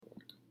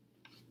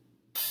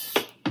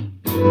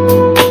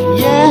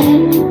Yeah,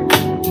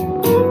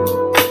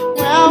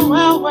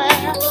 well,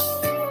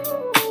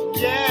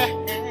 yeah,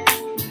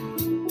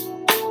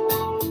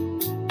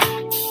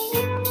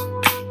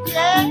 yeah,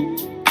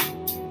 yeah.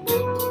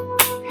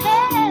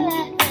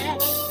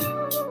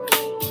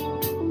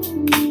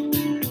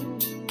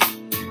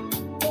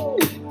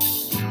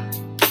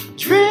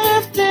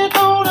 Drifting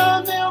on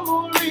a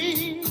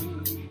memory.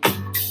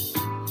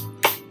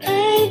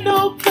 Ain't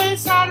no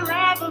place I'd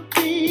rather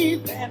be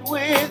than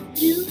with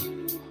you.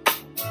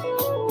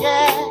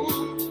 Yeah,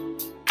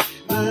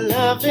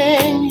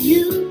 loving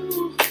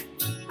you.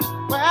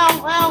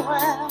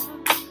 Well.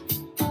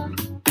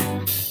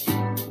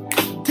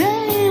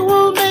 Day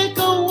will make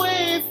a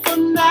way for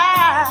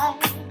night.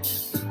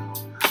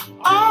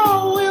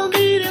 All we'll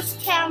need is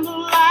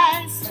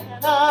candlelight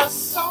and a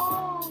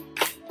song.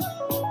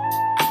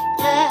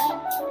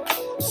 Yeah,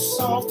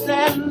 soft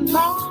and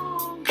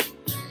long.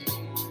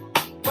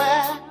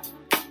 Well,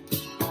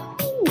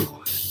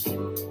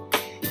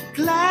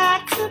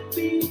 glad to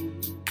be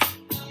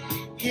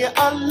here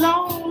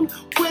alone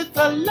with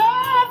a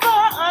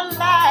lover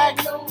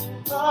unlike no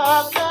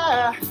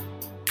other.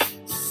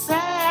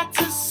 Sad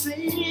to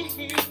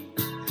see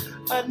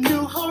a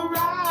new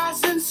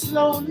horizon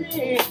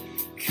slowly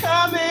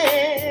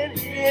coming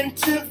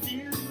into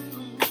view.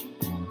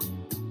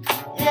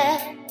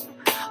 Yeah,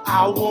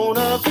 I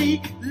wanna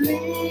be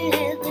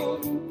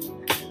living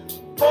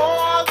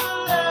for the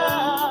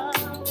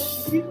love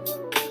of you.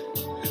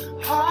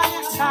 Oh,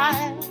 yes, I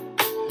am.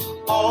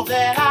 All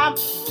that I'm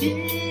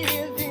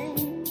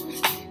giving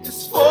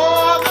is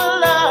for the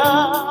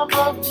love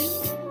of you.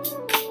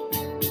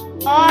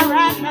 All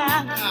right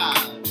now.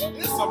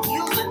 It's some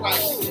music right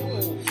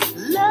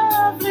here.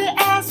 Lovely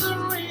as a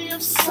ray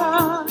of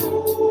sun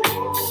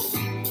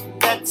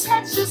that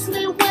touches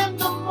me when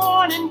the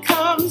morning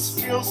comes,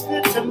 feels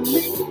good to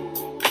me.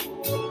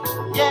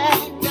 Yeah,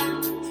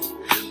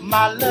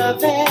 my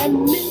love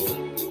and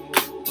me.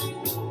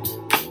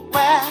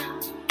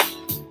 Well,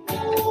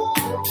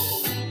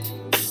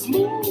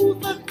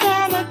 smoother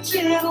than a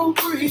gentle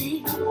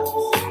breeze,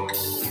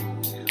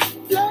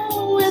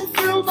 flowing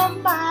through my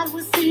mind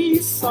with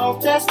ease,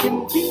 soft as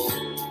can be.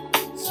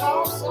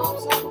 So,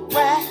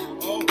 well,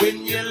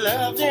 when you're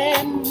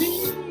loving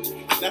me,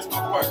 that's my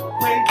part.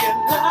 when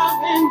you're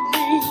loving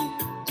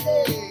me,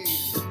 Hey.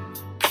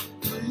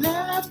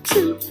 love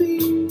to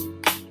be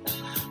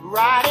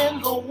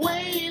riding the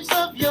waves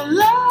of your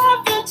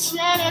love,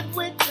 enchanted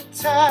with your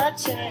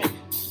touch. And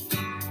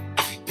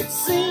it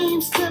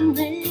seems to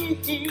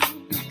me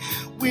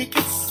we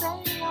could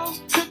sail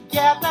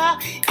together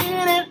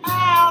in and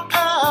out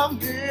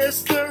of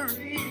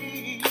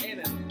mystery. In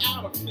and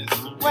out of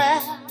mystery.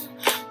 Well,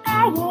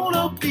 I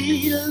wanna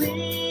be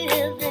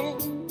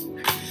living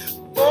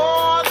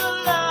for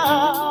the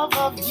love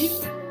of you.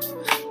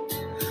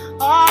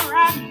 All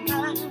right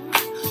now,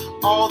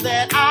 all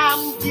that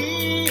I'm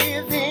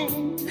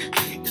giving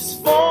is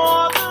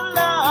for the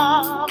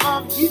love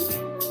of you.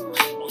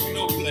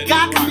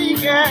 Got me,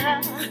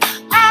 girl.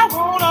 I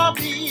wanna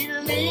be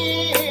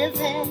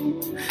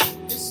living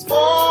is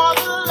for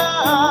the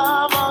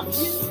love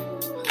of you.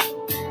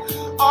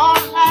 All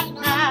right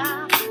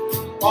now,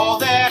 all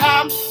that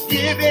I'm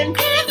giving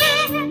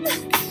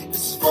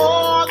is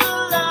for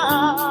the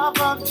love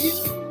of you.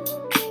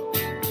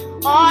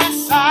 Oh,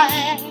 yes, I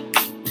am.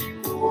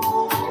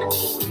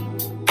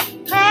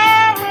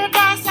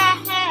 Paradise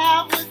I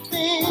have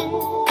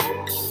within.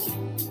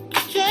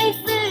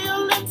 Can't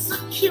feel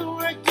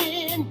insecure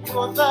again.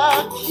 You're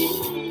the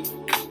key.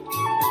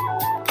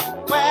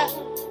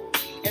 Well,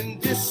 in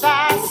this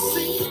I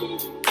see.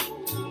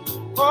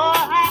 Oh,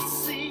 I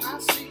see.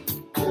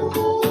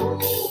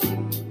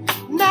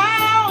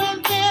 Now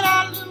and then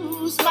I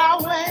lose my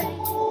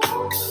way,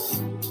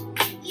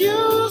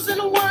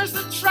 using words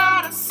to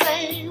try to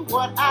say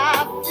what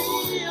I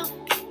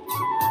feel.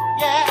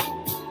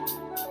 Yeah,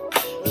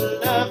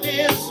 love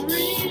is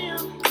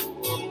real.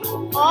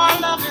 Oh,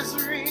 love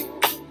is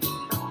real.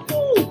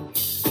 Ooh.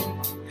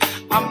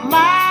 I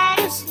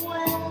might as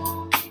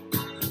well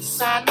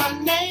sign my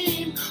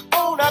name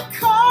on a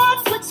card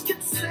which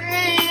can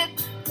say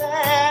it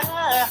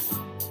better.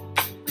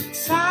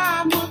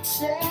 Time will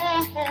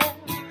tell,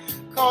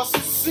 'cause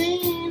it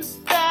seems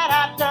that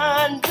I've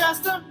done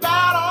just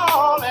about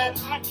all that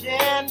I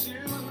can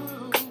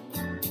do.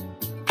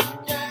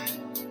 Yeah.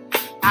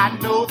 I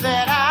know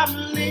that I'm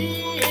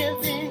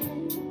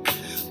living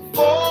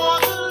for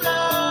the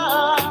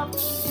love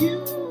of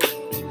you.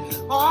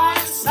 Oh,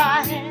 yes,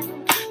 I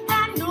am.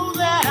 I know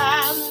that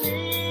I'm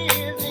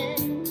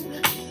living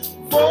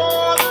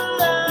for the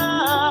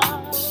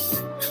love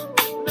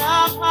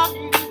of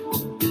you.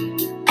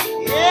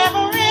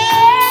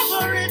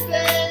 Every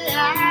day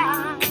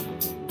I'm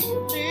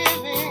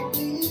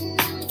living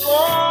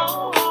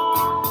for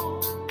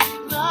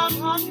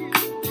love of you.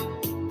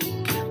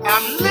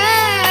 I'm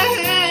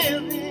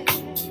living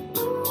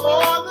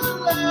for the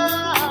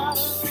love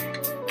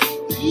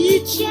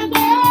each and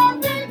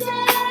every day.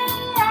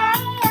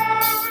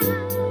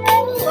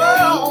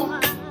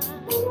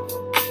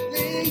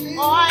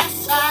 Oh,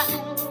 yes, I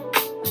am.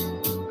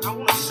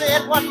 say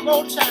it one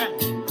more time.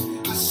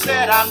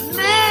 Said I'm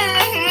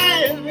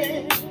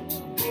living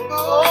for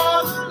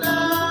the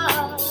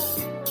love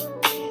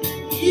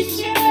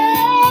each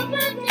and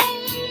every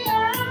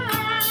day.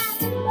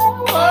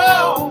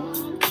 Oh,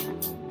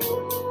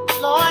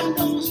 Lord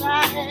knows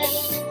I am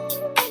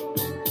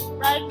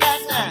right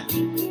back there.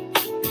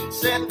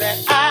 Said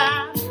that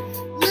I'm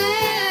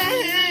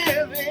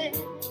living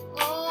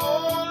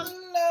for the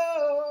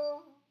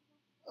love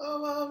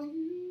of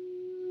you.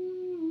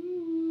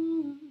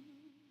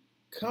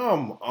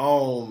 Come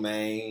on,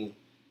 man.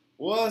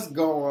 What's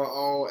going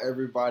on,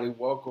 everybody?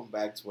 Welcome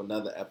back to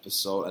another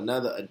episode,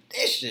 another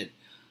edition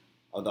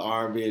of the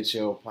R&B and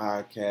Chill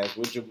podcast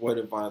with your boy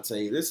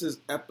Devontae. This is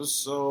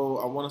episode,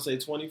 I want to say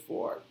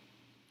 24.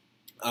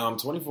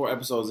 24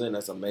 episodes in.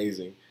 That's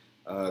amazing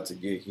to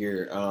get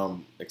here.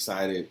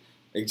 Excited.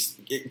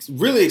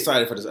 Really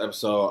excited for this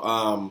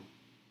episode.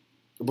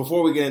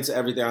 Before we get into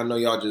everything, I know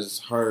y'all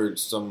just heard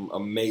some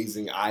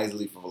amazing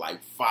Isley for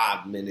like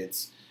 5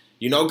 minutes.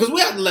 You know, because we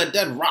had to let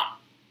that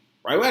rock,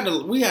 right?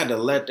 We had to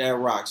let that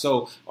rock.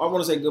 So I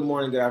want to say good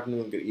morning, good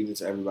afternoon, good evening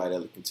to everybody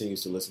that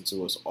continues to listen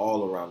to us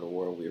all around the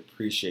world. We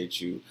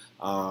appreciate you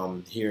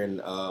from here in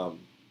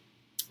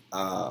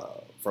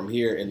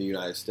the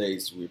United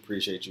States. We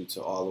appreciate you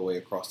to all the way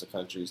across the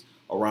countries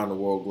around the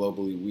world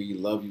globally. We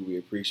love you. We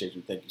appreciate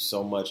you. Thank you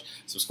so much.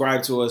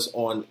 Subscribe to us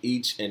on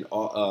each and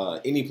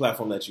any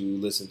platform that you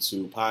listen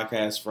to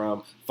podcasts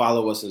from.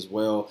 Follow us as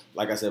well.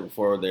 Like I said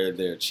before,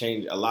 they're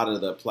changing. A lot of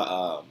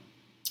the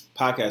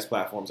podcast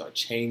platforms are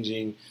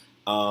changing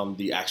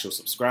the actual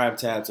subscribe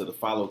tab to the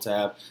follow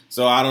tab.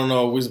 So I don't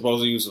know if we're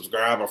supposed to use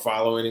subscribe or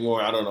follow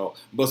anymore. I don't know.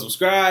 But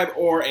subscribe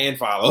and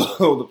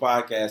follow the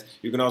podcast.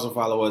 You can also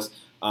follow us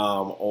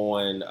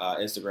on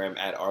Instagram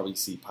at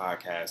RBC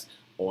Podcast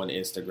on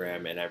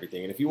Instagram and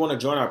everything. And if you want to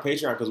join our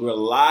Patreon, because we're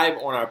live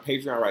on our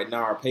Patreon right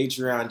now, our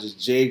Patreon just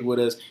jigged with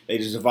us. They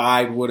just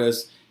vibe with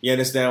us. You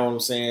understand what I'm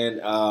saying?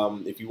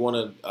 If you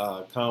want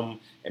to come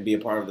and be a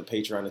part of the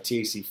Patreon, the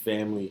THC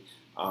family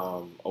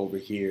over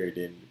here,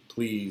 then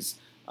please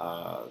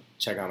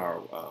check out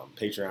our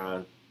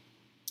Patreon.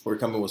 We're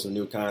coming with some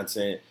new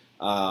content.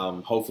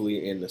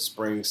 Hopefully in the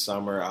spring,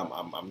 summer.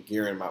 I'm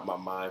gearing my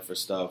mind for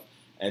stuff.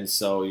 And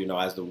so, you know,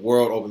 as the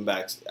world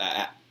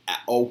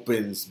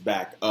opens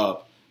back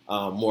up,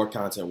 more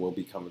content will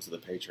be coming to the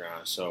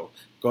Patreon. So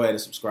go ahead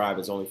and subscribe.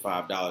 It's only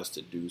 $5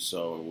 to do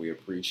so, and we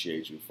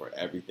appreciate you for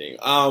everything.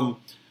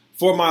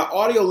 For my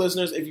audio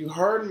listeners, if you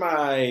heard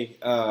I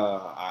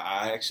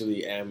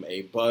actually am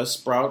a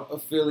Buzzsprout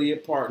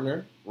affiliate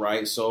partner,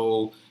 right?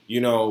 So,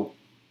 you know,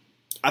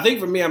 I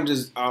think for me, I'm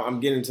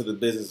getting into the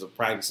business of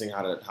practicing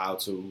how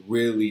to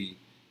really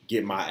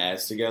get my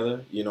ads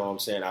together. You know what I'm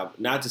saying? I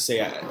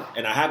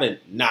haven't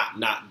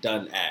not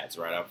done ads,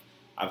 right?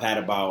 I've had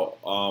about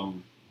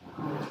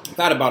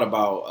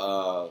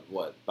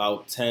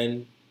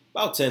 10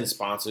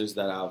 sponsors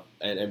that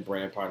and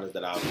brand partners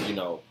that I've, you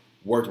know,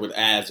 worked with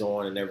ads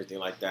on and everything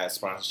like that,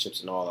 sponsorships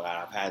and all of that.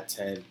 I've had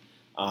 10.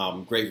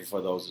 Grateful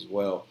for those as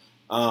well.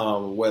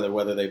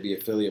 Whether they be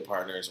affiliate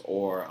partners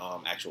or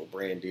actual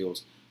brand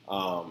deals,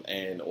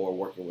 or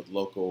working with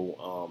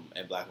local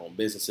and Black-owned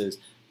businesses.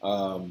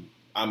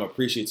 I'm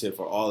appreciative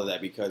for all of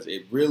that because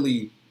it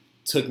really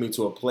took me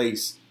to a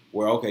place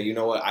where, okay, you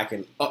know what, I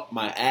can up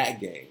my ad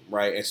game,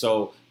 right? And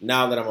so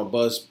now that I'm a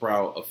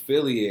Buzzsprout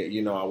affiliate,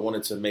 you know, I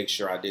wanted to make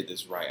sure I did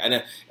this right.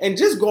 And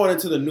just going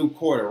into the new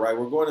quarter, right?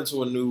 We're going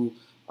into a new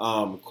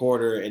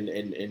quarter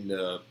in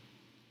the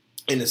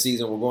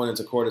season. We're going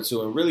into quarter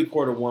 2, and really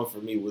quarter 1 for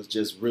me was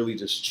just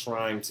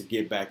trying to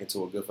get back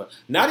into a good foot.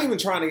 Not even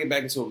trying to get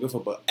back into a good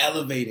foot, but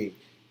elevating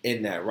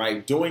in that,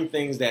 right? Doing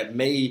things that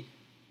may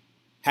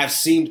have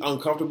seemed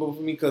uncomfortable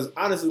for me, because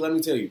honestly, let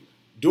me tell you,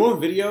 doing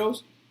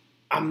videos,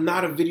 I'm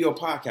not a video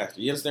podcaster.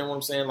 You understand what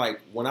I'm saying?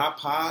 Like, when I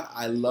pod,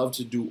 I love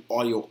to do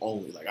audio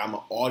only. Like, I'm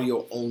an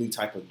audio only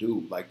type of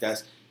dude. Like,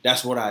 that's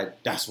what I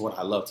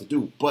love to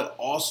do. But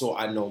also,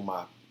 I know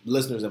my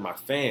listeners and my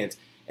fans,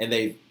 and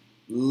they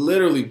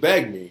literally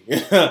begged me.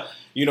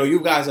 You know,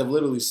 you guys have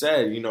literally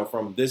said, you know,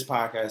 from this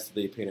podcast to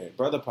the Opinionated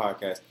Brother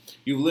podcast,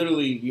 you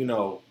literally, you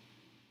know,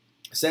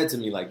 said to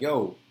me like,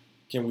 yo,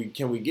 can we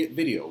get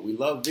video? We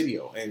love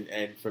video.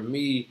 And for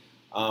me,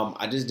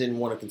 I just didn't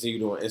want to continue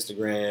doing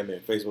Instagram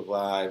and Facebook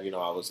Live. You know,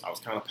 I was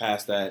kind of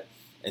past that.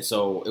 And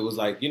so it was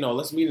like, you know,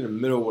 let's meet in the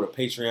middle with a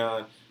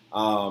Patreon,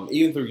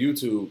 even through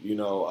YouTube, you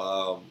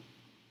know.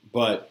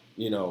 But,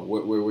 you know,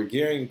 we're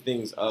gearing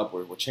things up.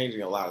 We're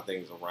changing a lot of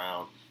things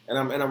around. And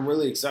I'm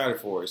really excited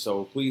for it.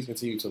 So please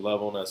continue to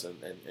love on us and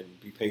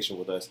be patient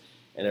with us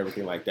and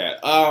everything like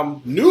that.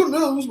 New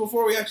news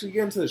before we actually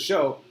get into the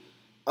show.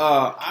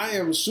 I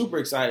am super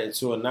excited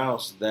to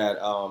announce that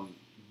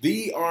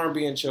the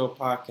R&B and Chill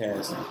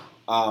podcast,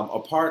 a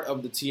part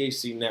of the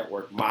THC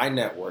network, my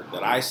network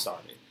that I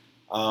started,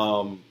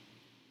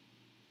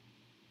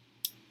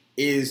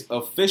 is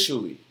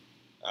officially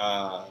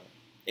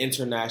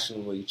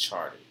internationally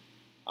charted.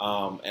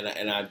 And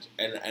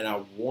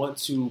I want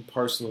to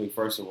personally,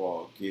 first of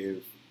all,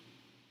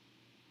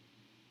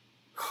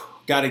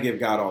 got to give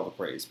God all the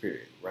praise.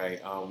 Period.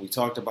 Right. We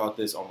talked about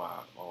this on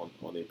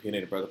the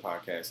Opinionated Brother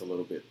podcast a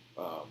little bit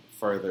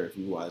further. If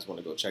you guys want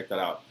to go check that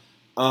out.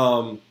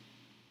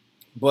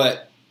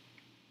 But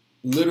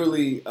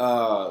literally,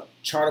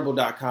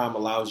 Chartable.com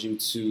allows you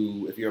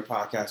to, if you're a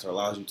podcaster,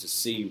 allows you to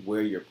see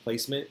where your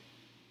placement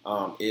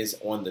is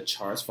on the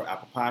charts for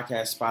Apple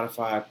Podcasts,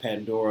 Spotify,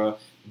 Pandora,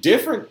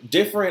 different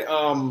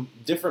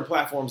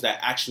platforms that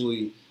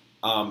actually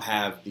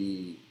have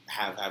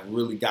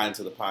really gotten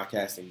to the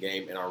podcasting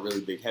game and are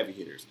really big heavy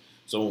hitters.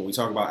 So when we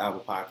talk about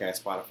Apple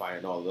Podcasts, Spotify,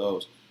 and all of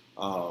those,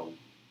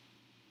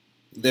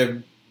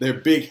 they're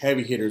big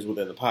heavy hitters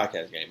within the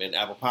podcast game. And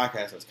Apple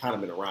Podcasts has kind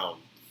of been around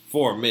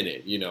for a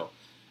minute, you know.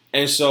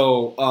 And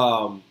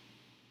so,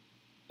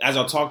 as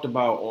I talked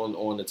about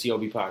on the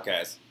TOB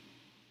podcast,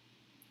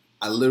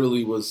 I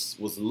literally was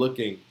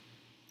looking,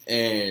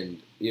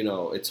 and you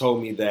know, it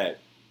told me that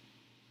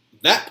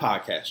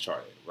podcast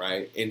charted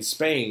right in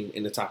Spain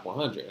in the top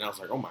 100, and I was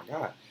like, oh my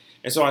god!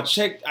 And so I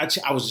checked. I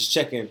was just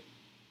checking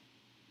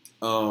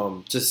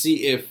to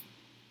see if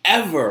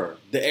ever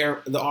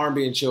the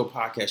R&B and Chill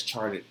podcast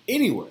charted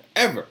anywhere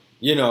ever,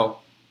 you know,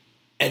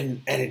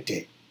 and it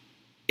did.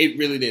 It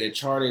really did. It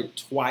charted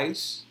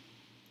twice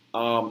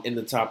in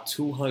the top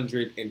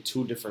 200 in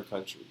 2 different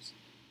countries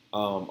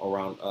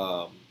around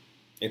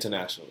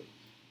internationally.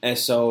 And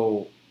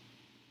so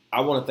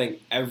I want to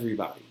thank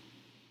everybody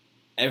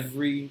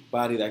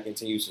that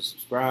continues to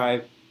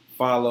subscribe,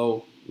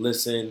 follow,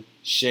 listen,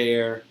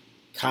 share,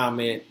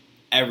 comment,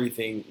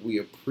 everything. We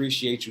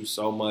appreciate you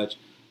so much.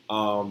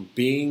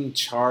 Being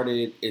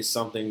charted is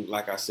something,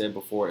 like I said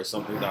before, is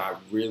something that I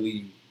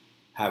really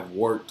have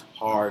worked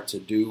hard to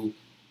do,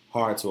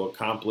 hard to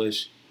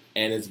accomplish,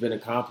 and it's been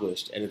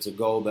accomplished. And it's a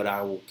goal that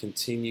I will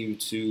continue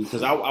to,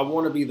 because I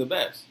want to be the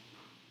best.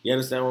 You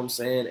understand what I'm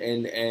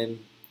saying?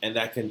 And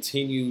that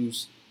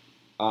continues,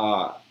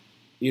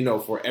 you know,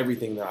 for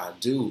everything that I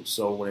do.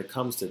 So when it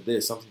comes to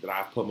this, something that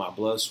I've put my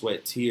blood,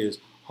 sweat, tears,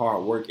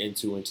 hard work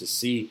into, and to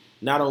see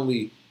not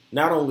only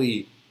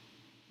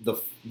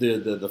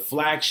the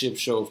flagship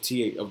show of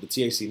the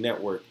TAC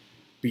network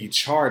be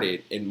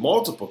charted in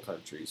multiple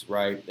countries,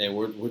 right? And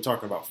we're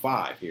talking about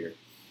 5 here.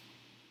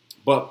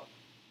 But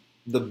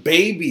the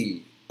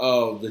baby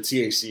of the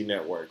THC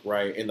network,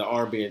 right, in the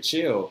R&B and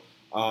Chill,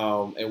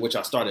 in which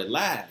I started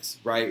last,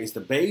 right, is the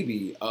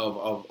baby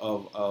of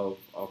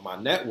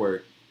my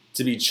network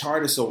to be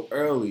charted so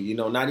early, you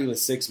know, not even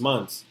 6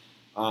 months.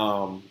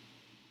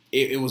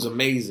 It was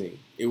amazing.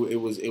 It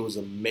was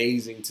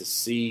amazing to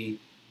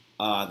see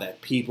that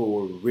people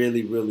were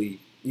really, really,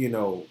 you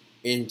know,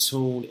 in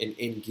tune and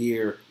in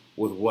gear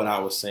with what I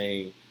was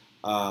saying.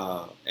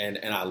 And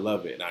I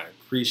love it, and I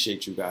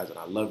appreciate you guys, and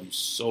I love you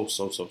so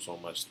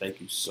much. Thank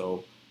you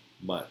so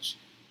much.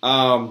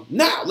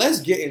 Now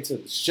let's get into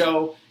the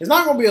show. It's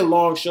not going to be a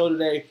long show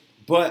today,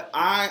 but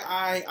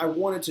I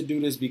wanted to do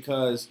this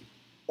because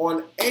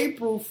on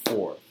April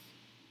 4th,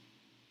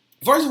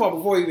 first of all,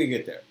 before we even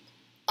get there,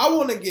 I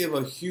want to give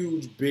a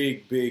huge,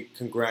 big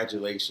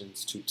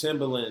congratulations to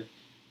Timbaland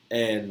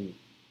and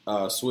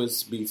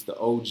Swizz Beatz, the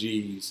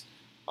OGs,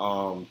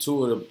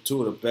 two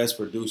of the best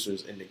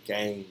producers in the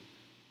game.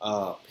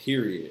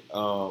 Period.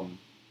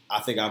 I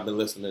think I've been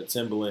listening to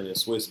Timbaland and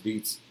Swizz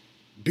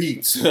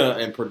Beatz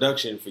and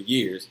production for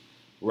years,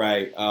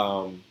 right?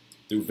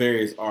 Through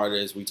various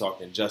artists. We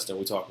talking Justin,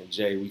 we talking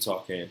Jay, we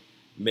talking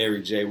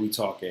Mary J, we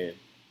talking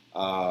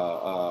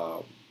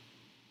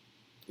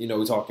you know,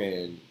 we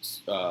talking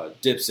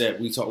Dipset,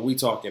 we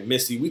talking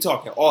Missy, we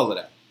talking all of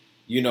that.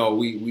 You know,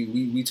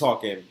 we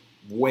talking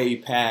way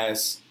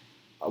past.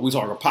 We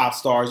talking pop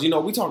stars. You know,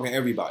 we talking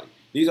everybody.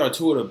 These are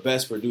 2 of the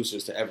best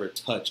producers to ever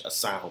touch a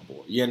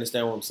soundboard. You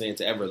understand what I'm saying?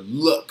 To ever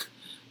look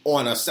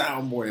on a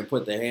soundboard and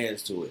put their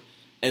hands to it.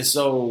 And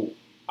so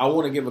I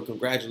want to give a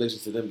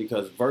congratulations to them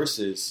because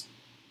Versus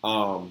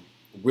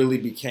really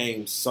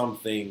became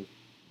something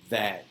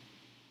that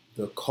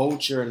the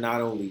culture not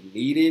only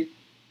needed,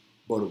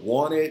 but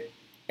wanted,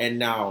 and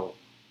now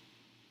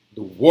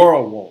the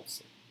world wants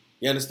it.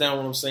 You understand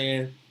what I'm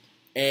saying?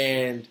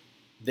 And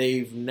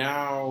they've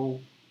now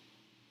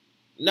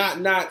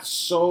not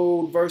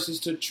sold Versus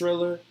to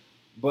Triller,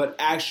 but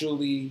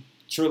actually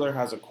Triller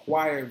has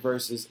acquired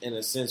Versus in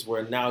a sense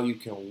where now you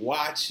can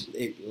watch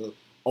it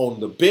on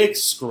the big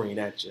screen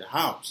at your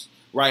house,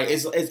 right?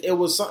 It's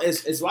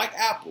like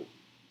Apple,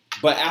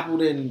 but Apple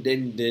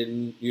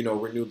didn't you know,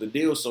 renew the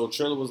deal. So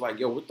Triller was like,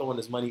 yo, we're throwing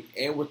this money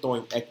and we're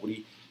throwing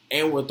equity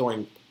and we're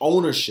throwing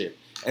ownership,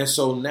 and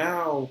so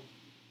now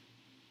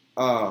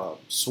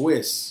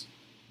Swizz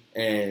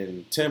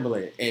and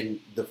Timbaland and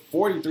the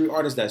 43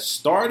 artists that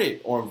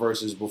started on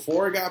Versus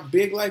before it got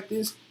big like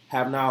this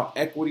have now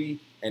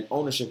equity and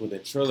ownership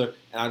within Triller,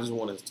 and I just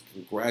want to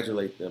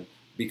congratulate them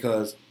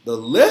because the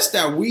list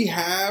that we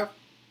have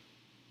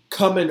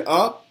coming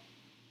up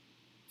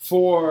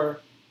for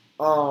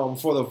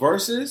the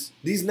Versus,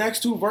 these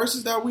next 2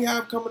 Versus that we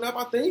have coming up,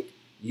 I think,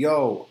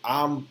 yo,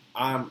 I'm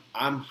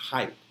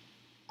hyped.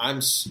 I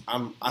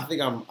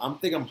think I'm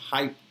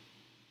hyped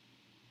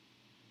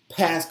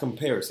past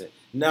comparison.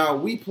 Now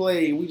we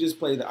just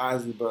played the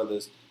Isley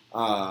Brothers,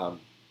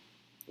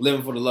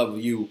 "Living for the Love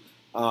of You,"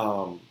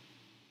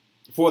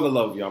 for the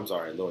love of you. I'm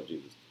sorry, Lord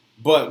Jesus.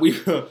 But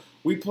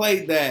we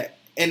played that,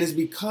 and it's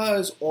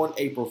because on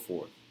April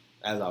 4th,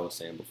 as I was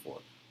saying before,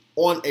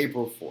 on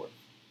April 4th,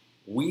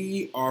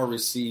 we are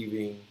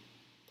receiving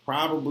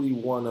probably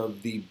one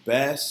of the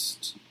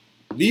best,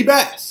 and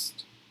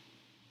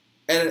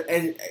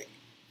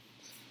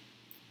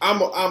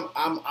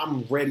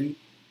I'm ready,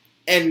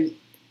 and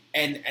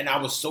I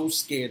was so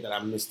scared that I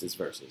missed this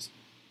verses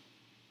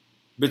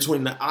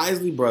between the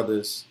Isley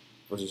Brothers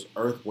versus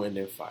Earth, Wind,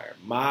 and Fire.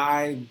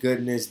 My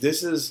goodness,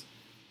 this is,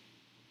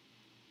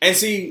 and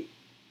see,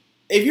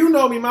 if you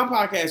know me, my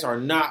podcasts are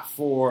not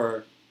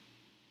for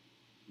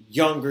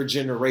younger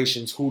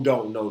generations who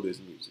don't know this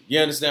music. You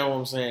understand what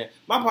I'm saying?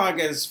 My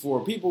podcast is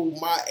for people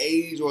my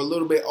age or a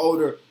little bit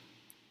older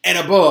and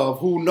above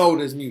who know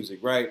this music,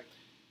 right?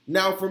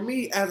 Now, for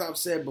me, as I've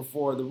said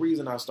before, the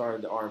reason I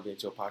started the R&B and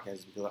Chill podcast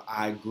is because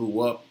I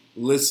grew up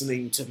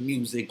listening to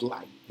music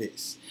like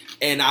this.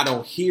 And I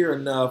don't hear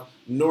enough,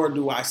 nor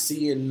do I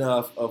see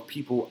enough of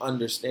people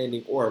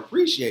understanding or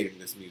appreciating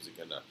this music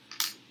enough.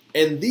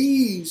 And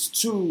these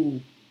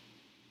two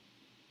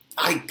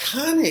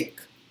iconic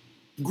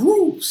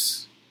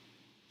groups,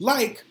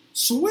 like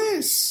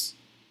Swiss,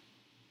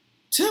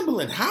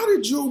 Timbaland, how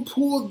did you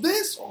pull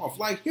this off?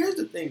 Like, here's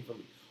the thing for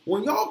me.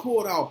 When y'all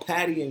pulled out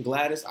Patty and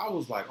Gladys, I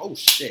was like, oh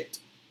shit.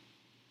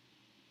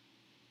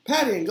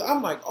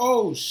 I'm like,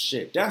 oh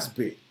shit, that's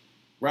big,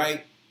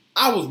 right?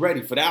 I was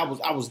ready for that.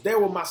 I was there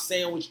with my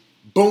sandwich.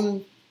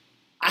 Boom.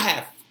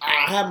 I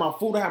had my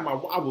food. I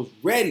was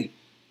ready.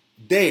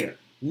 There.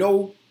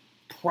 No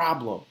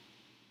problem.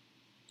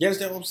 You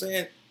understand what I'm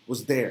saying?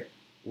 Was there.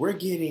 We're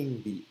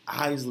getting the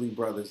Isley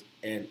Brothers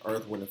and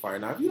Earth, Wind, and Fire.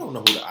 Now, if you don't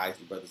know who the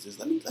Isley Brothers is,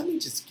 let me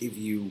just give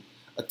you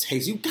a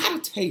taste. You got a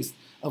taste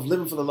of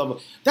Living for the Love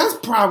of. That's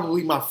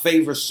probably my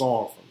favorite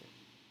song from it.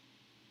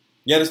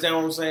 You understand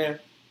what I'm saying?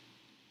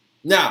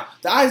 Now,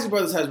 the Isley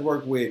Brothers has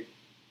worked with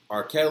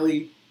R.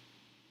 Kelly.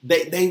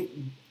 They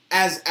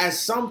as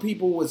some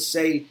people would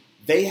say,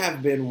 they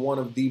have been one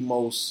of the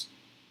most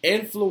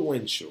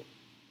influential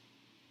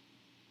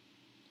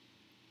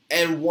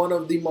and one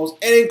of the most,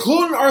 and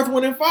including Earth,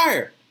 Wind, and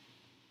Fire,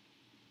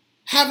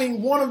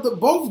 having one of the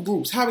both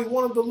groups having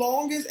one of the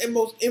longest and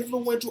most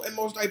influential and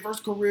most diverse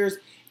careers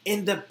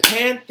in the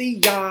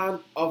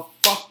pantheon of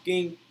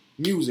fucking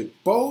music.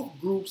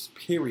 Both groups,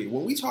 period.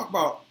 When we talk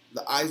about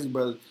the Isley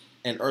Brothers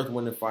and Earth,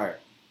 Wind, and Fire,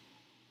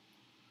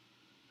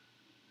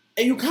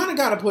 and you kind of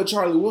got to put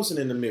Charlie Wilson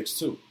in the mix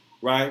too,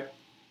 right?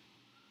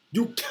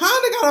 You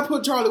kind of got to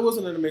put Charlie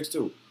Wilson in the mix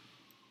too,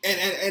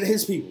 and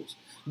his peoples.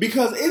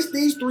 Because it's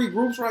these three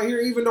groups right here,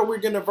 even though we're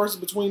getting a verse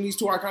between these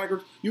two iconic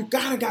groups, you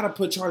gotta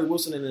put Charlie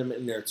Wilson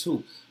in there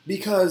too.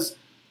 Because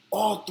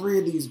all three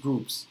of these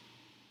groups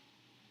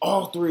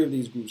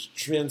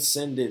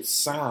transcended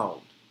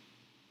sound.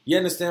 You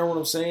understand what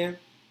I'm saying?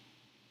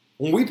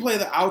 When we play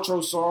the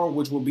outro song,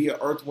 which will be an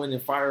Earth, Wind,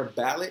 and Fire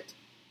ballad,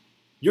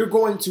 you're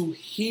going to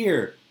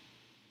hear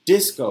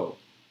disco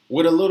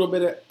with a little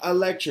bit of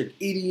electric,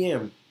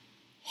 EDM,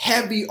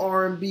 heavy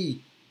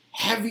R&B,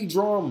 heavy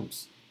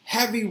drums,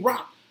 heavy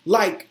rock.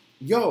 Like,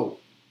 yo,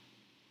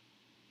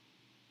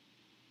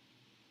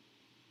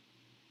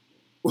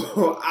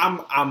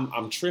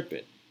 I'm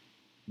tripping.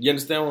 You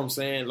understand what I'm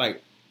saying?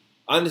 Like,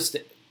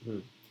 understand.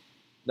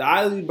 The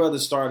Isley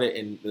Brothers started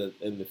in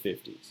the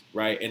 50s,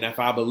 right? And if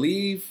I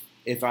believe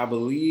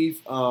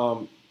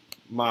my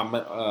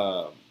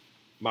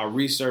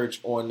research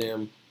on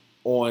them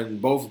on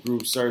both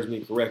groups serves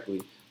me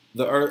correctly,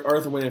 the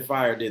Earth, Wind, and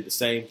Fire did the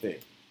same thing.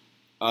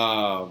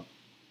 Let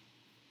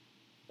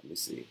me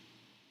see.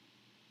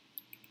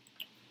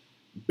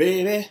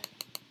 Baby.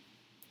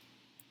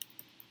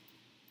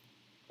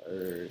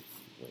 Earth,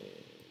 Wind,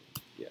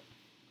 yeah.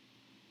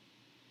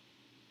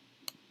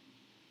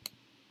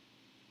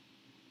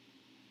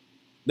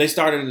 They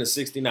started in the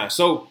 69.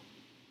 So,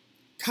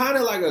 kind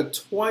of like a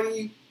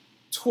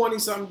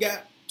 20-something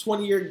gap,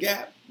 20-year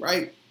gap,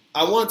 right?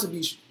 I wanted to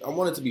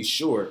be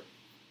sure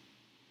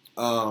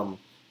that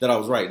I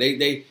was right.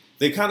 They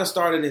kind of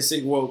started in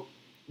saying, well,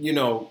 you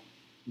know,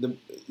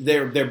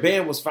 their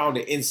band was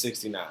founded in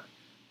 69,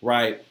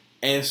 right?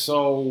 And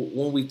so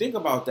when we think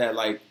about that,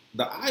 like,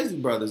 the Isley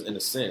Brothers, in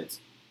a sense,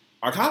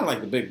 are kind of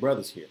like the big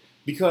brothers here.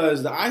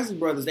 Because the Isley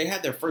Brothers, they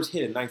had their first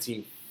hit in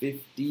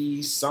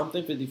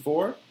 1950-something,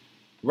 54,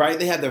 right?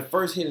 They had their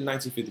first hit in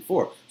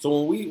 1954.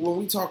 So when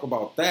we talk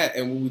about that,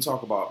 and when we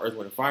talk about Earth,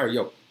 Wind, and Fire,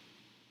 yo,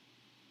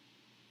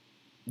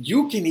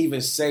 you can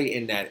even say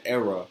in that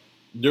era,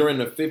 during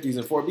the 50s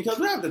and 40s, because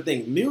we have to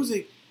think,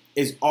 music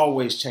is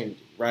always changing,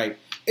 right?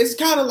 It's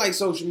kind of like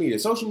social media.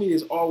 Social media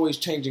is always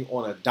changing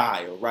on a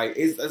dial, right?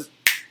 It's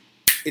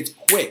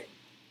quick.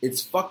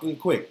 It's fucking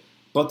quick.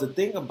 But the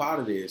thing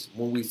about it is,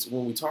 when we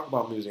talk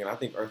about music, and I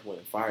think Earth, Wind,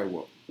 and Fire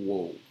will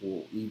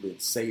even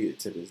say it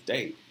to this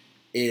day,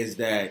 is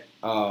that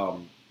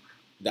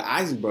the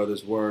Isley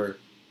Brothers were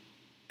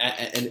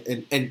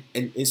and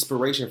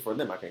inspiration for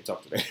them. I can't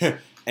talk today.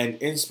 And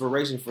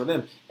inspiration for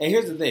them. And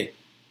here's the thing: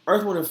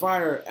 Earth, Wind, and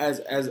Fire. As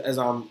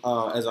I'm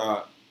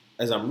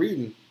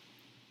reading,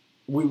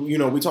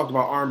 we talked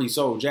about R&B,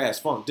 soul, jazz,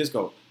 funk,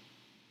 disco,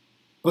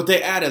 but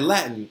they added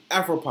Latin,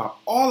 Afropop,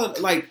 all of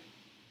like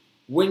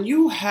when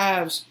you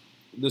have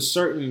the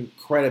certain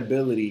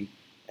credibility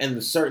and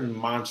the certain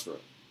mantra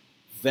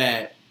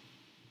that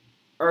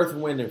Earth,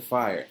 Wind, and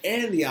Fire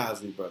and the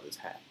Isley Brothers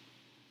had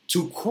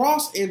to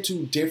cross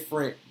into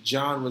different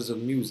genres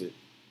of music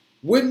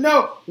with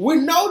no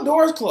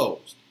doors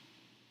closed.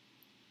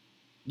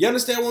 You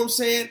understand what I'm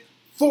saying?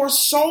 For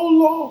so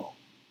long.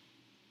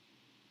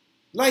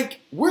 Like,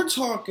 we're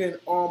talking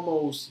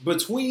almost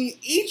between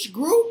each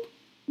group,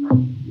 I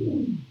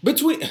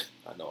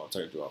know, I'll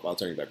turn you off. I'll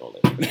turn you back on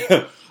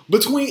later.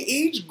 Between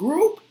each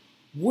group,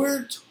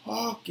 we're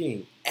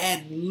talking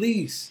at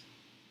least,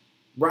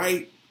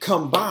 right,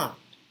 combined.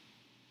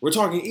 We're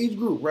talking each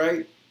group,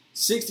 right?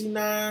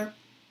 69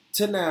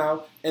 to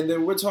now, and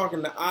then we're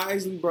talking the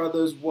Isley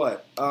Brothers,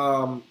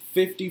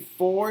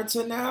 54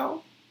 to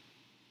now?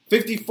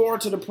 54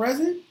 to the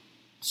present?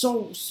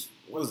 So,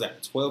 what is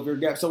that, 12-year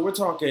gap? So we're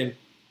talking,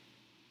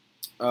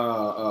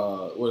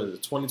 what is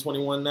it,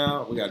 2021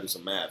 now? We got to do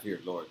some math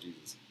here, Lord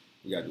Jesus.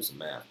 We got to do some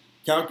math.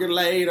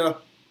 Calculator.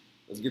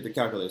 Let's get the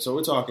calculator. So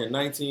we're talking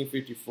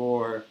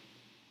 1954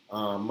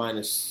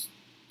 minus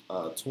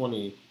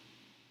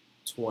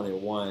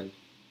 2021.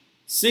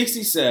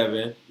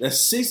 67. That's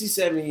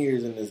 67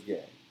 years in this game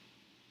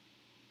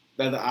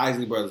that the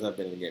Isley Brothers have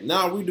been in the game.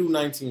 Now we do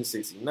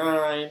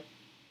 1969,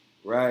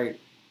 right?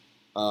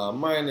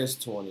 Minus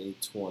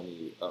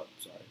 2020. Oh,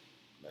 sorry,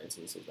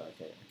 1969.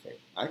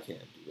 I can't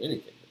do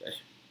anything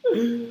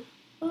today.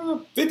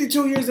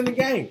 52 years in the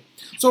game.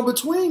 So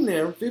between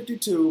them,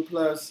 52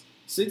 plus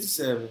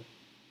 67,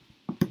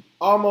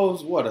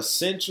 almost a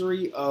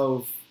century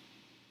of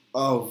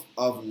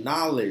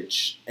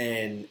knowledge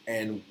and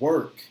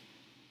work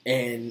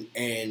and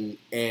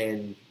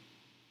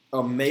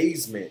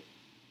amazement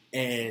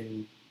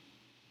and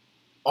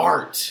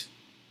art,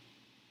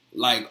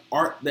 like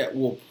art that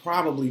will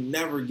probably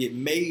never get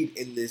made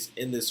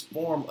in this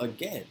form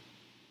again,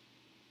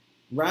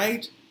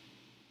 right?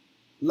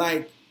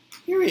 Like,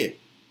 period.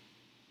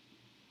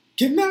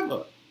 Can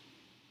never.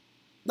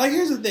 Like,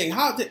 here's the thing.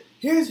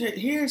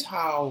 Here's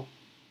how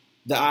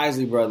the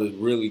Isley Brothers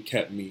really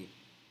kept me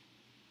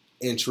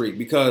intrigued,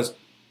 because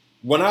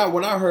when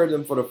I heard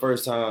them for the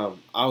first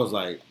time, I was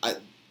like,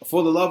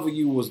 For the Love of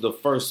You was the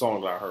first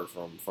song that I heard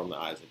from the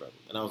Isley Brothers.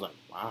 And I was like,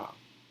 wow,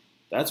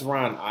 that's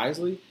Ron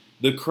Isley?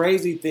 The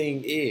crazy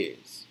thing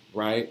is,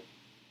 right,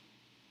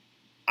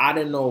 I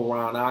didn't know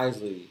Ron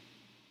Isley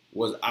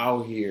was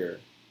out here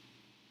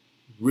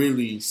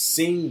really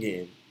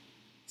singing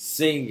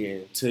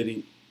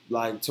to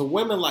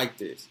women like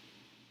this,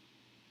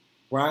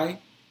 right?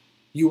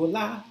 You were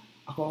lie.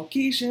 I called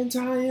Keisha and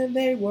Tanya, and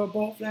they were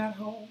both at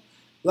home.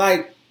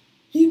 Like,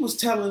 he was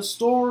telling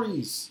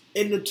stories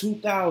in the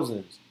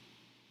 2000s.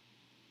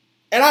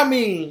 And I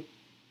mean,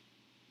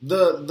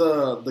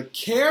 the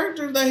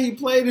character that he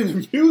played in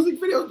the music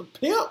videos, the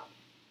pimp,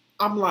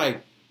 I'm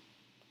like,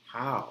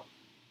 how?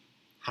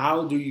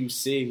 How do you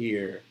sit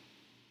here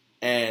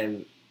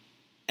and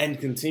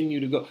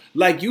continue to go?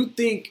 Like, you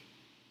think,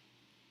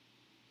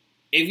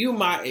 if you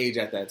my age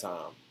at that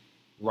time,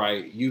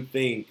 right, you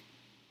think,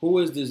 who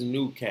is this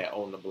new cat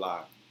on the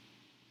block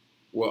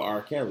with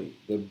R. Kelly,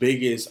 the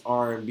biggest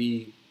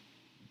R&B,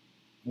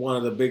 one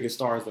of the biggest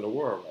stars in the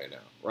world right now,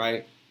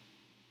 right?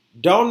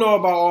 Don't know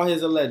about all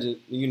his alleged,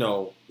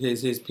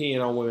 his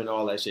peeing on women and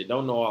all that shit.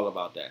 Don't know all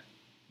about that.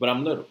 But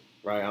I'm little,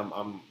 right?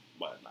 I'm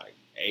what, like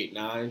 8,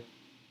 9?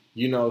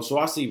 So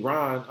I see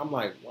Ron, I'm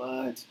like,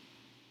 what?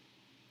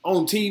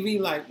 On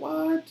TV, like,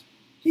 what?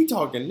 He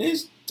talking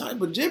this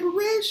type of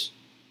gibberish?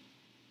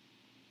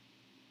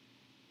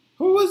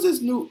 Who is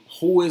this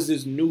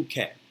new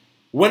cat?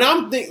 When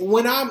I'm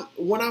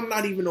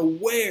not even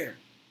aware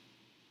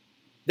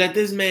that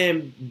this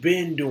man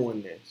been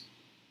doing this.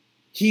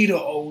 He the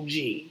OG.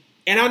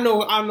 And I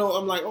know, I'm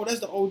like, oh, that's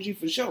the OG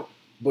for sure.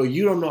 But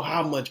you don't know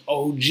how much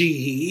OG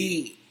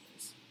he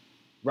is.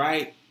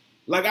 Right?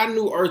 Like, I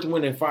knew Earth,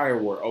 Wind, and Fire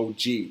were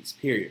OGs,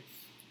 period.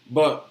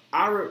 But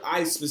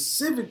I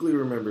specifically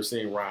remember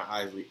seeing Ron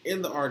Isley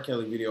in the R.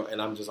 Kelly video,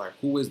 and I'm just like,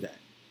 who is that?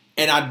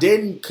 And I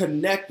didn't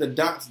connect the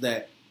dots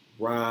that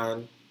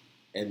Ron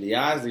and the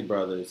Isley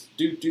Brothers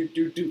do.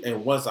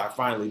 And once I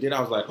finally did, I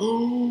was like,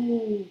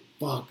 oh,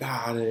 fuck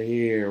out of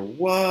here.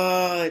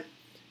 What?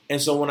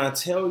 And so when I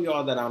tell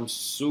y'all that I'm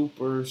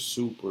super,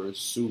 super,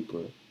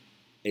 super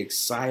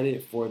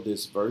excited for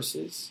this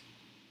Versus,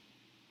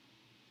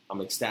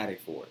 I'm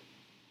ecstatic for it.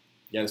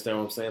 You understand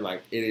what I'm saying?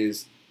 Like, it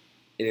is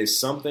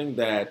something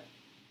that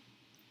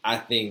I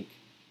think,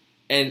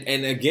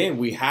 and again,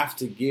 we have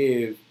to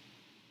give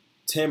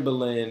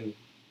Timbaland,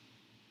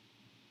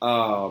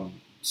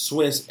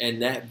 Swiss,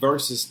 and that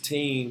Versus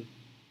team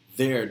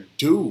their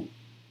due,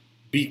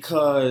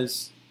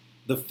 because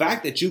the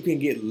fact that you can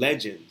get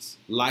legends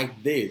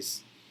like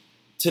this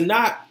to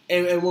not,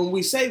 and when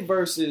we say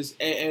verses,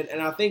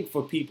 and I think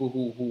for people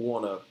who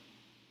want to,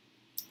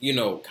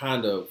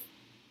 kind of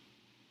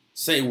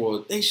say,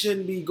 well, they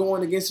shouldn't be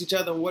going against each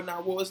other and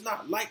whatnot. Well, it's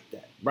not like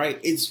that, right?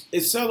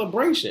 It's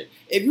celebration.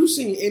 If you've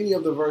seen any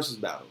of the versus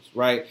battles,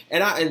 right?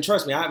 And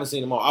trust me, I haven't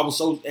seen them all. I was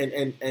so,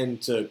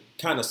 and to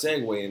kind of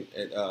segue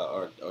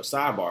or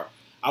sidebar,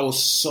 I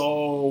was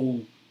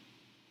so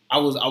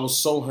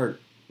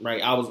hurt,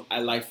 right? I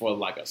like for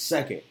like a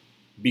second,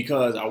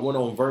 because I went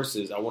on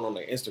Versus, I went on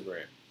their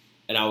Instagram,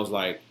 and I was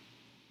like,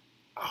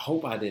 I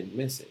hope I didn't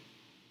miss it,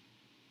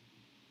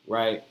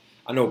 right?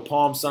 I know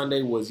Palm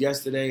Sunday was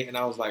yesterday, and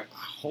I was like,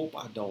 I hope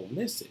I don't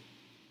miss it.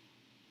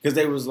 Because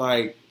they was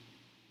like,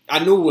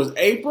 I knew it was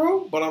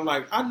April, but I'm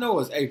like, I know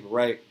it's April,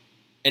 right?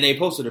 And they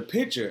posted a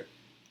picture,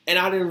 and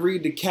I didn't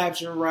read the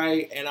caption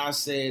right, and I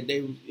said,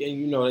 they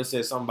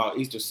said something about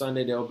Easter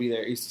Sunday, they'll be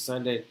there Easter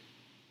Sunday.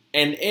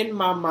 And in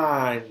my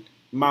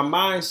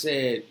mind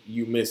said,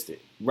 you missed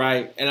it,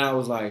 right? And I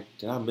was like,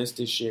 did I miss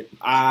this shit?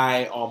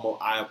 I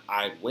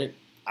went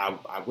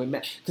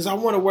mad because I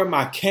want to wear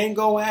my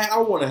Kango hat. I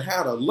want to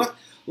have a look.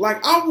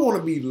 Like, I want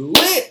to be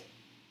lit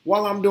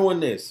while I'm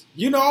doing this.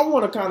 I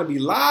want to kind of be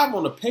live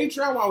on the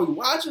Patreon while we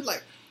watch it.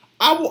 Like,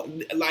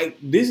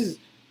 these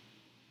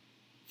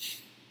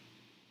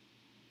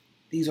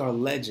are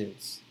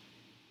legends.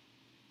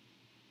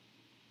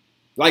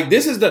 Like,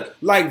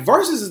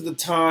 Versus is the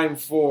time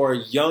for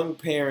young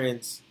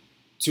parents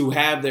to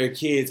have their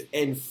kids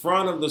in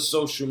front of the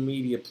social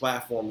media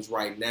platforms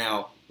right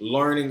now,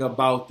 learning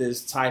about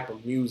this type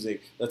of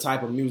music, the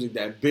type of music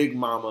that Big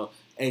Mama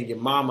and your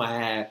mama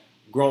had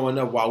growing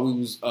up while we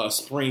was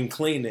spring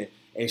cleaning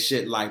and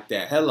shit like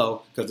that.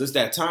 Hello, because it's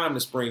that time to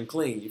spring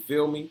clean. You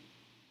feel me?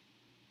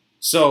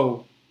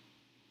 So,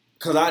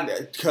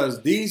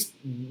 because this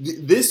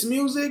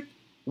music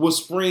was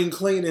spring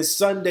cleaning,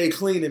 Sunday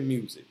cleaning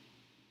music.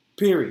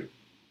 Period.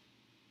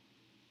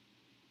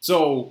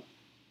 So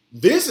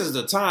this is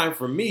the time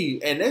for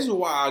me, and this is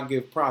why I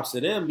give props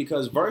to them,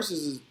 because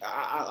Versus is,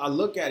 I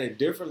look at it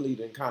differently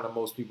than kind of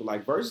most people.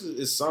 Like, Versus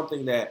is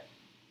something that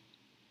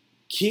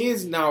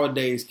kids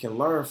nowadays can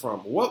learn from.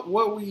 What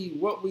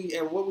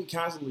we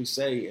constantly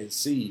say and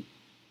see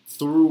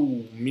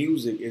through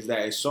music is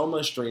that it's so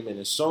much streaming,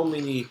 there's so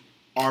many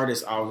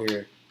artists out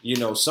here.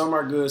 Some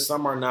are good,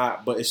 some are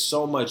not, but it's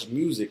so much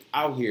music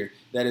out here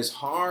that it's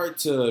hard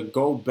to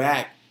go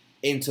back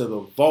into the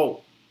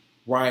vault,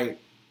 right,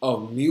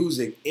 of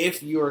music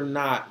if you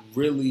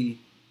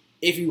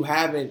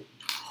haven't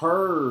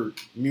heard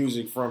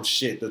music from the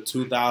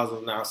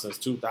 2000s now, since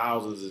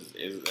 2000s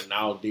is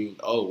now deemed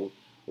old,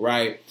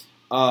 right?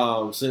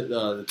 Since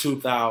the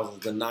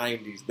 2000s, the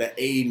 90s, the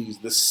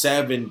 80s, the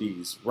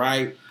 70s,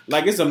 right?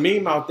 Like, it's a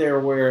meme out there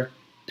where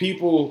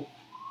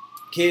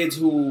kids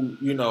who,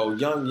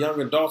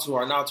 young adults who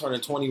are now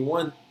turning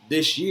 21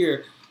 this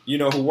year,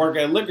 who work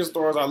at liquor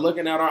stores are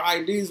looking at our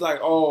IDs like,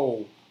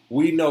 oh,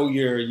 we know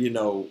you're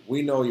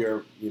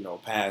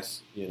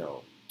past,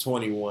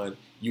 21.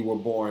 You were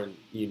born,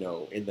 in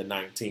the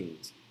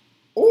 19s.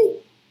 Oh,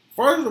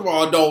 first of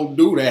all, don't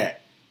do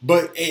that.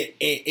 But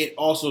it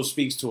also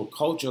speaks to a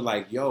culture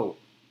like, yo,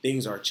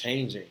 things are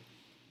changing.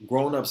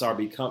 Grown-ups are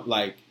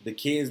like, the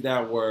kids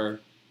that were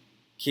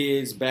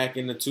kids back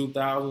in the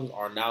 2000s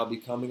are now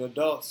becoming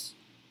adults.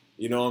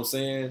 You know what I'm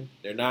saying?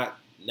 They're not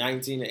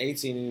 19 and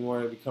 18 anymore.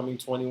 They're becoming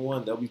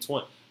 21. They'll be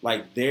 20.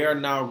 Like, they're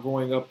now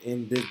growing up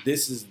in this.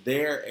 This is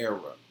their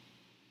era,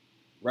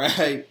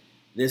 right?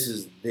 This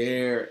is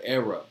their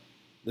era.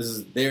 This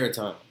is their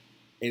time.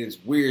 And it's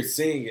weird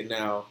seeing it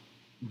now,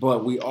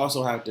 but we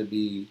also have to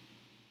be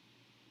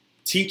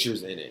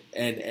teachers in it.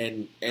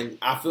 And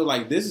I feel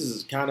like this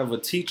is kind of a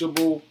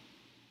teachable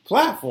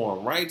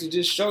platform, right? To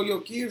just show your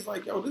kids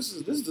like, yo, this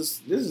is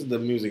the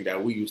music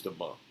that we used to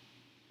bump.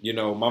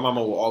 My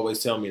mama will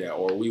always tell me that,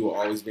 or we will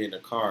always be in the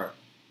car,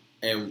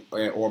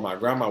 or my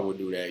grandma would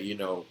do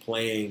that,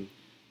 playing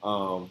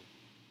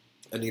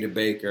Anita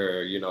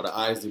Baker, the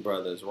Isley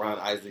Brothers, Ron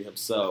Isley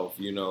himself,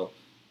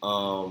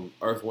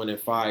 Earth, Wind and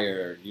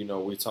Fire,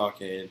 we're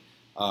talking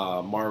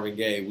Marvin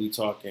Gaye, we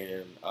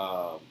talking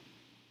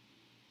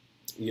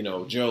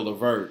Gerald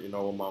Levert, with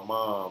my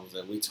moms,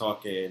 and we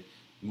talking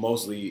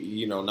mostly,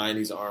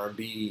 90s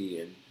R&B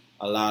and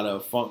a lot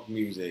of funk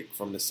music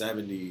from the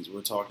 70s. We're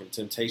talking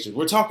Temptations.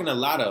 We're talking a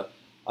lot of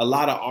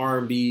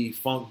R&B,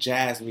 funk,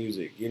 jazz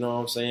music. You know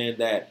what I'm saying?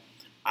 That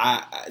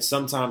I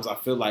sometimes I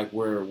feel like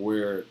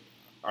we're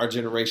our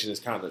generation is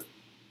kind of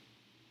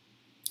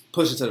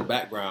pushing to the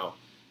background,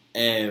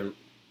 and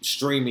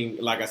streaming,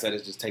 like I said,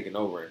 is just taking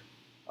over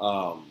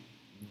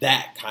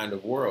that kind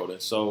of world.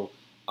 And so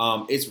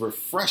it's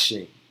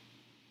refreshing.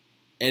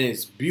 And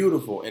it's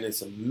beautiful and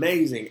it's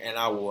amazing. And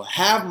I will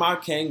have my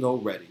Kango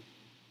ready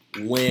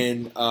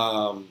when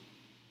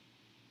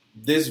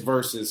this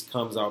Versus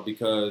comes out,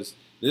 because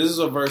this is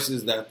a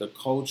Versus that the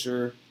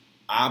culture,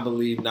 I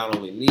believe, not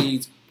only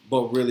needs,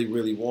 but really,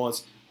 really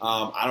wants.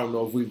 I don't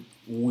know if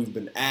we've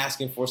been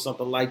asking for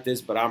something like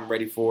this, but I'm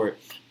ready for it.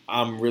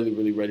 I'm really,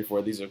 really ready for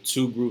it. These are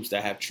two groups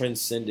that have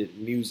transcended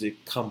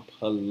music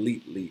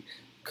completely.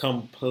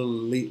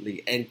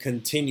 completely and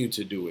continue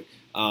to do it.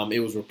 It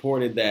was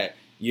reported that,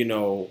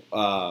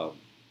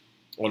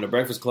 on the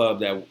Breakfast Club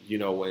that,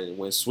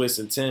 when Swiss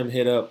and Tim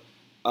hit up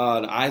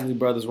the Isley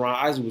brothers, Ron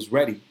Isley was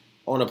ready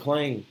on a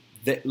plane,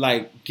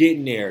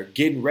 getting there,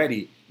 getting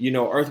ready,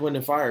 Earth, Wind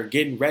and Fire,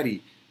 getting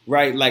ready,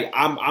 right? Like,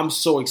 I'm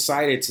so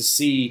excited to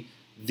see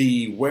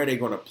where they're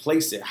going to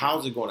place it.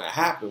 How's it going to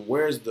happen?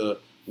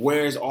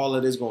 Where's all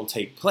of this going to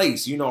take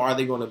place? Are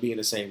they going to be in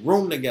the same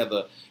room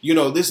together?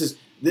 This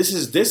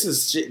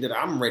is shit that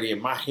I'm ready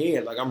in my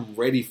head. Like, I'm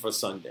ready for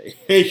Sunday.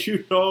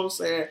 You know what I'm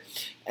saying?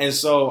 And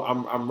so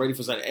I'm ready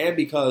for Sunday. And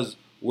because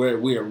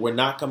we're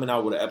not coming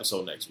out with an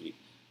episode next week,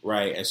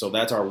 right? And so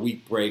that's our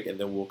week break, and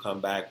then we'll come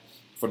back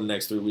for the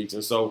next 3 weeks.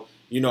 And so,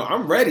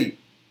 I'm ready,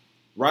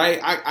 right?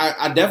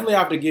 I definitely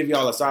have to give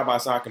y'all a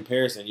side-by-side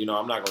comparison.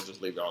 I'm not going to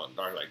just leave y'all in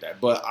the dark like that.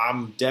 But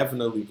I'm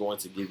definitely going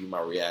to give you my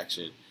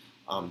reaction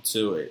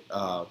to it.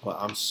 But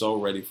I'm so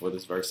ready for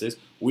this versus.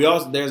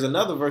 There's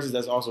another versus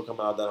that's also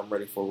coming out that I'm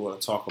ready for. We're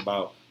going to talk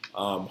about.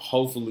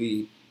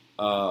 Hopefully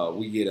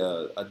we get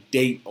a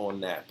date on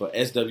that. But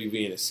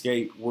SWV and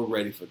Escape, we're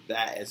ready for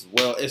that as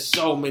well. It's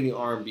so many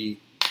R&B,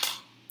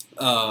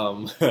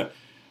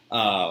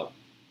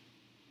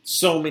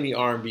 so many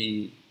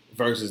R&B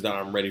verses that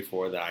I'm ready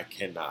for that I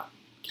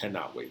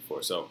cannot wait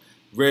for. So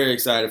very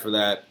excited for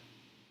that.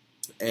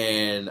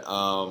 And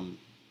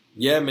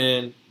yeah,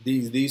 man.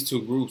 These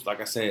two groups,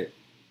 like I said,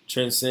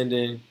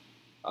 transcending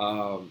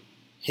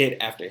hit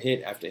after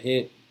hit after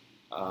hit,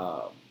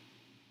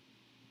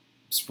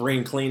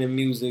 spring cleaning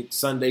music,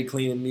 Sunday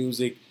cleaning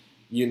music.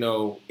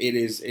 It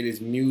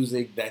is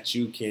music that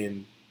you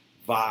can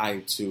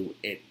vibe to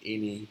at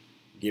any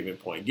given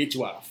point. Get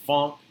you out of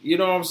funk, you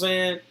know what I'm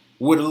saying?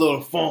 With a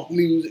little funk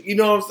music, you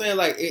know what I'm saying?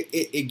 Like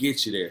it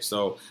gets you there.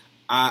 So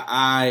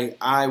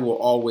I will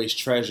always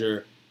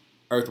treasure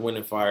Earth, Wind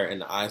and Fire and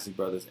the Isley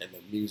Brothers and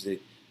the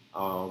music.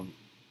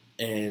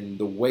 And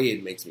the way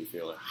it makes me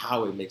feel and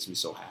how it makes me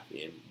so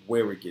happy and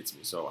where it gets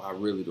me. So I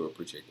really do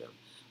appreciate them.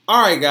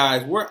 All right,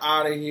 guys, we're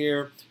out of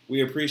here.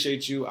 We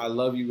appreciate you. I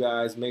love you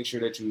guys. Make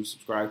sure that you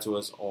subscribe to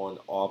us on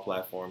all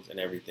platforms and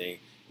everything.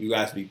 You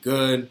guys be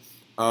good.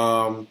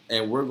 And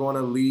we're going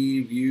to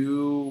leave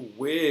you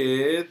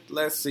with,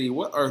 let's see,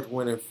 what Earth,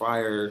 Wind and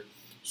Fire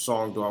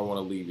song do I want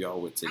to leave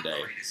y'all with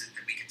today?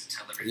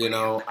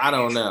 I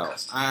don't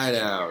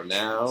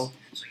know.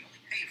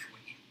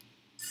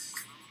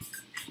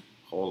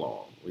 Hold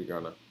on.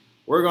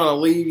 We're gonna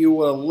leave you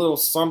with a little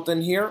something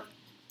here.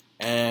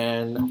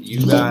 And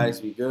you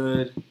guys be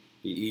good,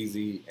 be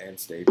easy, and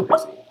stay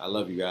busy. I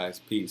love you guys.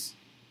 Peace.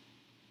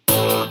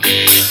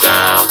 Ground,